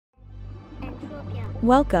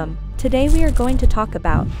Welcome. Today we are going to talk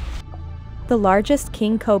about the largest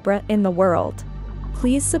king cobra in the world.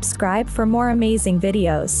 Please subscribe for more amazing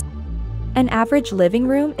videos. An average living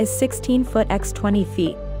room is 16 foot x 20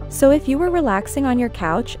 feet. So if you were relaxing on your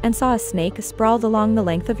couch and saw a snake sprawled along the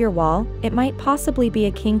length of your wall, it might possibly be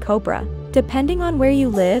a king cobra, depending on where you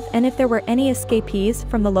live and if there were any escapees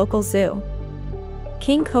from the local zoo.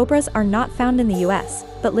 King cobras are not found in the US,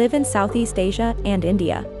 but live in Southeast Asia and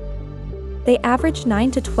India. They average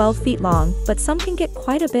 9 to 12 feet long, but some can get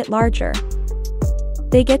quite a bit larger.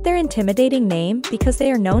 They get their intimidating name because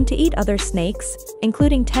they are known to eat other snakes,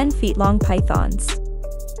 including 10 feet long pythons.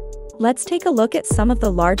 Let's take a look at some of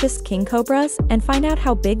the largest king cobras and find out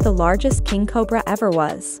how big the largest king cobra ever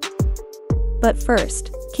was. But first,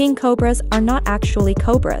 king cobras are not actually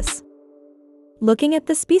cobras. Looking at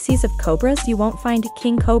the species of cobras, you won't find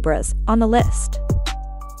king cobras on the list.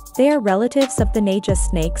 They are relatives of the Naja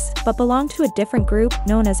snakes, but belong to a different group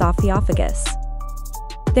known as Ophiophagus.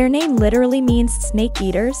 Their name literally means snake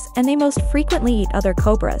eaters, and they most frequently eat other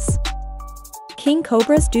cobras. King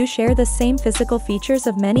cobras do share the same physical features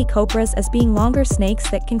of many cobras as being longer snakes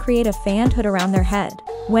that can create a fanned hood around their head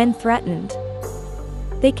when threatened.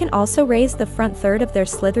 They can also raise the front third of their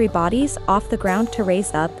slithery bodies off the ground to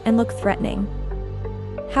raise up and look threatening.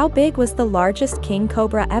 How big was the largest king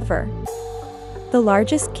cobra ever? The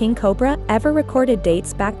largest king cobra ever recorded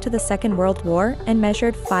dates back to the Second World War and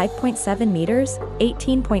measured 5.7 meters,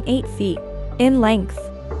 18.8 feet, in length.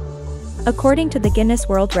 According to the Guinness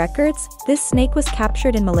World Records, this snake was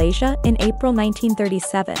captured in Malaysia in April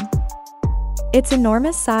 1937. Its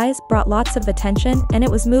enormous size brought lots of attention, and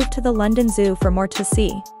it was moved to the London Zoo for more to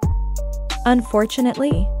see.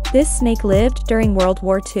 Unfortunately, this snake lived during World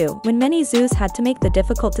War II, when many zoos had to make the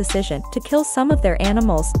difficult decision to kill some of their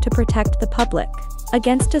animals to protect the public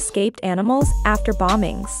against escaped animals after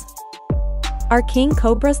bombings. Are king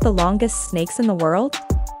cobras the longest snakes in the world?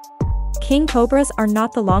 King cobras are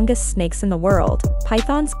not the longest snakes in the world.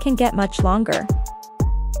 Pythons can get much longer.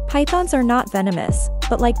 Pythons are not venomous,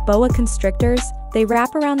 but like boa constrictors, they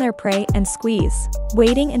wrap around their prey and squeeze,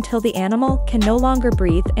 waiting until the animal can no longer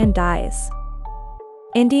breathe and dies.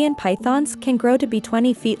 Indian pythons can grow to be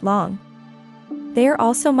 20 feet long. They are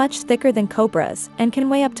also much thicker than cobras and can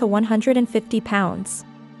weigh up to 150 pounds.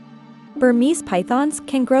 Burmese pythons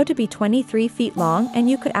can grow to be 23 feet long, and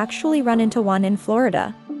you could actually run into one in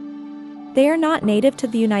Florida. They are not native to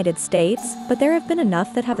the United States, but there have been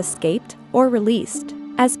enough that have escaped or released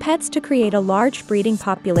as pets to create a large breeding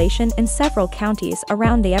population in several counties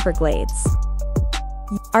around the Everglades.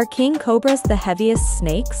 Are king cobras the heaviest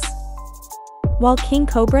snakes? While king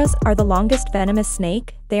cobras are the longest venomous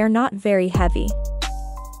snake, they are not very heavy.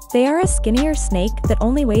 They are a skinnier snake that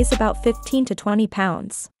only weighs about 15 to 20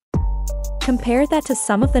 pounds. Compare that to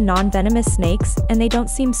some of the non-venomous snakes and they don't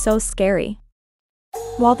seem so scary.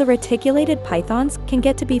 While the reticulated pythons can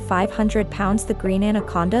get to be 500 pounds, the green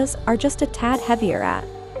anacondas are just a tad heavier at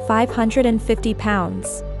 550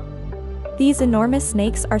 pounds. These enormous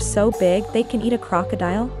snakes are so big they can eat a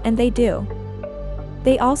crocodile, and they do.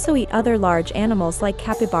 They also eat other large animals like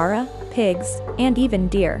capybara, pigs, and even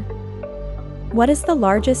deer. What is the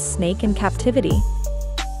largest snake in captivity?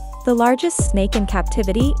 The largest snake in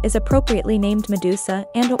captivity is appropriately named Medusa,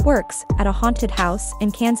 and it works at a haunted house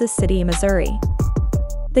in Kansas City, Missouri.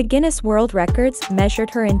 The Guinness World Records measured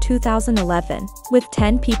her in 2011, with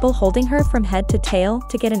 10 people holding her from head to tail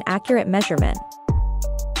to get an accurate measurement.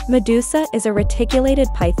 Medusa is a reticulated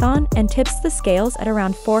python and tips the scales at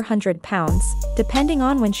around 400 pounds, depending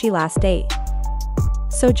on when she last ate.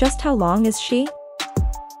 So just how long is she?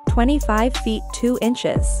 25 feet 2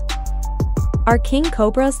 inches. Are king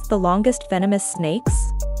cobras the longest venomous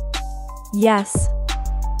snakes? Yes.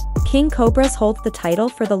 King cobras hold the title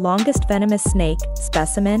for the longest venomous snake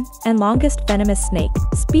specimen and longest venomous snake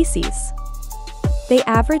species. They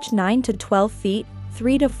average 9 to 12 feet,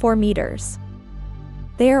 3 to 4 meters.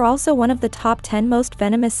 They are also one of the top 10 most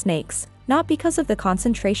venomous snakes, not because of the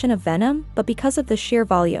concentration of venom, but because of the sheer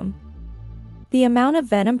volume. The amount of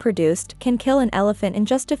venom produced can kill an elephant in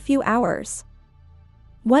just a few hours.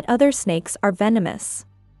 What other snakes are venomous?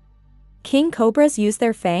 King cobras use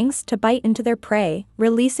their fangs to bite into their prey,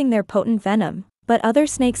 releasing their potent venom, but other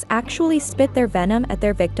snakes actually spit their venom at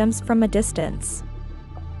their victims from a distance.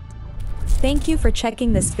 Thank you for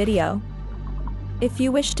checking this video. If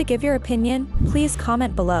you wish to give your opinion, please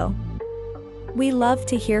comment below. We love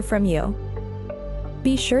to hear from you.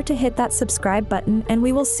 Be sure to hit that subscribe button, and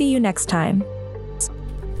we will see you next time.